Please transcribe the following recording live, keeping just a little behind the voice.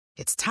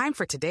It's time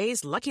for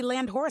today's Lucky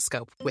Land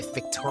horoscope with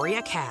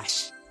Victoria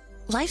Cash.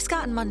 Life's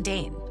gotten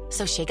mundane,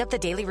 so shake up the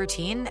daily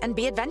routine and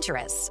be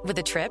adventurous with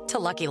a trip to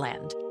Lucky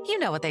Land. You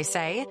know what they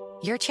say,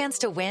 your chance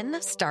to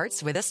win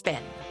starts with a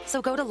spin.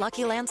 So go to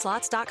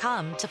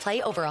LuckyLandSlots.com to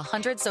play over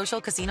 100 social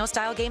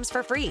casino-style games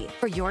for free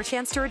for your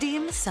chance to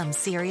redeem some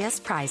serious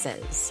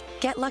prizes.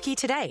 Get lucky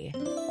today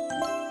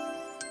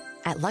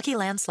at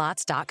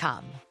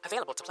LuckyLandSlots.com.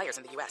 Available to players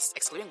in the U.S.,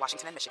 excluding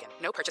Washington and Michigan.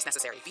 No purchase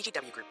necessary.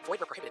 VGW Group. Void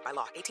where prohibited by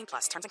law.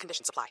 18+. Terms and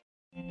conditions apply.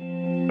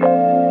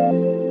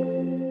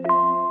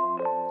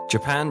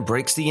 Japan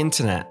breaks the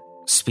internet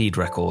speed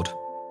record.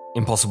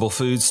 Impossible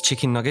Foods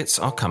chicken nuggets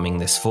are coming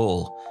this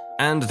fall.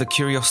 And the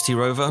Curiosity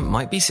rover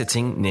might be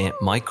sitting near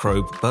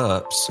microbe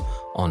burps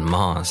on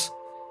Mars.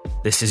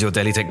 This is your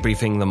Daily Tech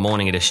Briefing, the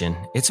morning edition.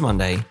 It's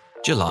Monday,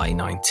 July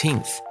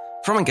 19th.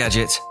 From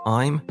Engadget,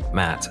 I'm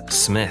Matt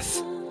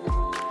Smith.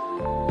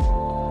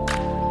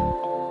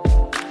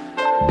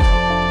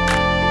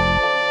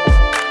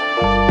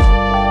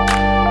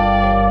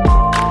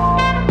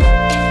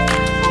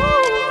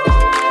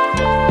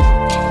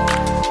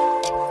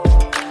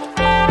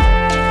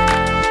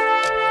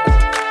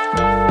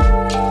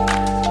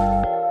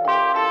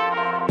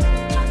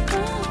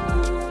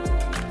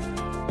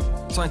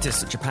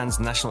 Scientists at Japan's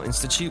National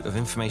Institute of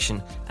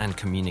Information and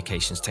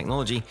Communications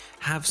Technology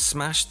have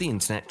smashed the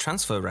internet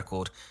transfer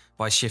record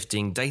by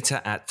shifting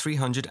data at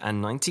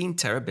 319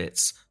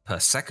 terabits per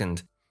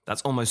second.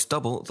 That's almost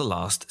double the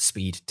last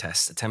speed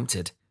test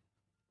attempted.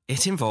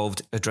 It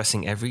involved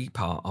addressing every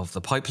part of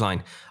the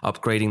pipeline,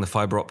 upgrading the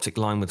fiber optic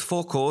line with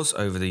 4 cores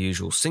over the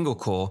usual single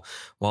core,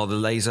 while the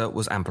laser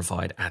was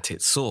amplified at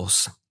its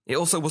source. It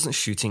also wasn't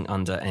shooting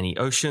under any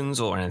oceans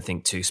or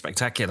anything too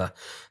spectacular.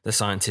 The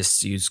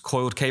scientists used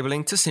coiled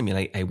cabling to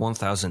simulate a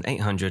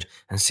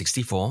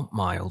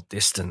 1,864-mile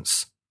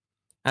distance.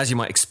 As you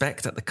might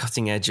expect, at the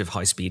cutting edge of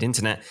high-speed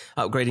internet,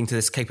 upgrading to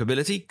this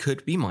capability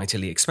could be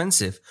mightily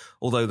expensive,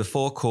 although the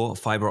 4-core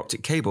fiber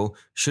optic cable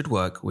should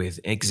work with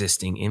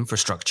existing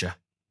infrastructure.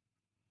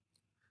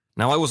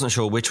 Now, I wasn't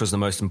sure which was the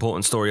most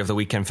important story of the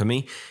weekend for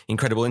me,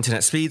 incredible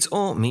internet speeds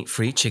or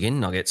meat-free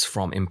chicken nuggets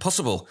from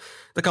Impossible.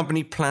 The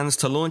company plans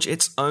to launch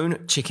its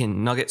own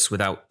chicken nuggets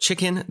without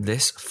chicken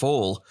this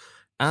fall.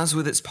 As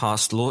with its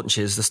past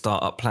launches, the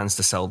startup plans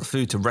to sell the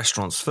food to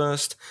restaurants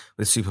first,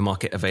 with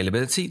supermarket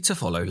availability to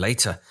follow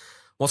later.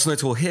 What's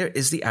notable here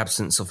is the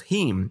absence of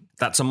heme.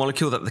 That's a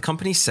molecule that the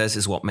company says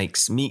is what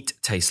makes meat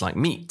taste like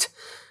meat.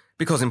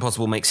 Because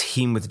Impossible makes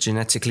heme with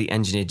genetically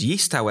engineered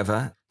yeast,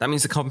 however, that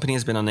means the company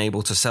has been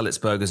unable to sell its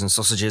burgers and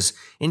sausages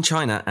in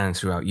China and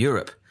throughout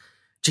Europe.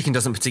 Chicken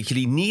doesn't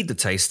particularly need the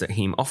taste that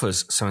heme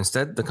offers, so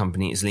instead the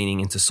company is leaning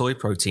into soy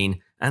protein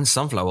and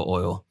sunflower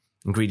oil,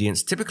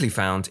 ingredients typically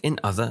found in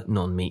other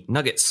non-meat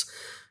nuggets.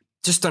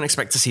 Just don't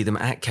expect to see them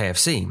at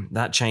KFC.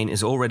 That chain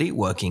is already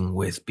working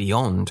with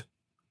Beyond.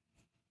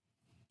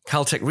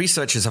 Caltech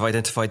researchers have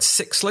identified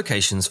 6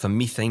 locations for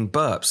methane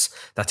burps,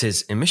 that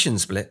is,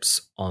 emissions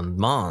blips, on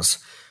Mars.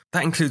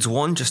 That includes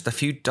one just a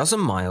few dozen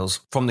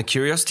miles from the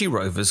Curiosity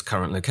rover's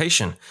current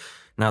location.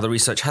 Now, the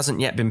research hasn't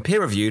yet been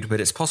peer-reviewed,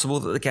 but it's possible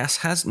that the gas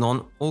has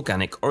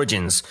non-organic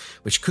origins,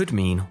 which could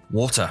mean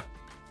water.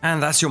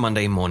 And that's your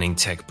Monday morning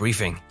tech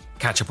briefing.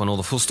 Catch up on all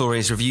the full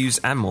stories, reviews,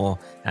 and more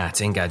at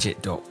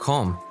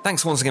Engadget.com.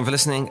 Thanks once again for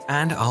listening,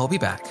 and I'll be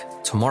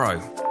back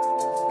tomorrow.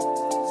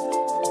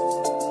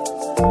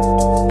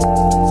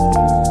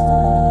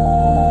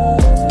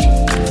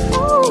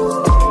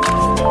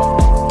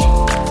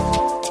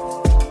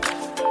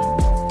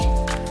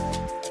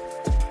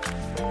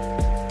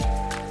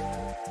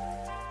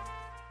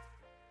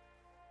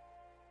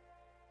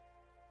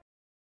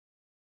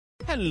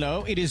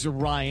 Hello, it is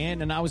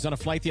Ryan, and I was on a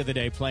flight the other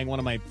day playing one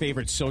of my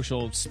favorite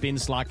social spin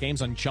slot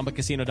games on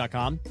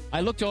ChumbaCasino.com.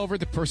 I looked over at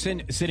the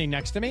person sitting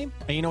next to me,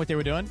 and you know what they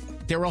were doing?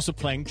 They were also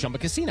playing Chumba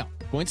Casino.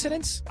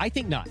 Coincidence? I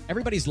think not.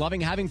 Everybody's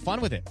loving having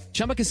fun with it.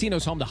 Chumba Casino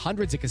is home to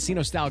hundreds of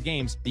casino-style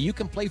games that you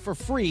can play for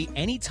free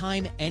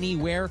anytime,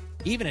 anywhere,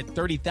 even at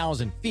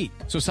 30,000 feet.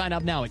 So sign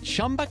up now at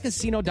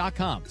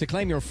ChumbaCasino.com to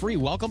claim your free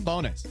welcome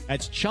bonus.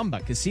 That's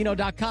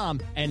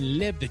ChumbaCasino.com and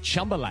live the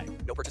Chumba life.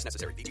 No purchase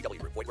necessary. VGW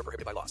Group. Void where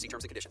prohibited by law. See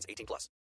terms and conditions. 18+.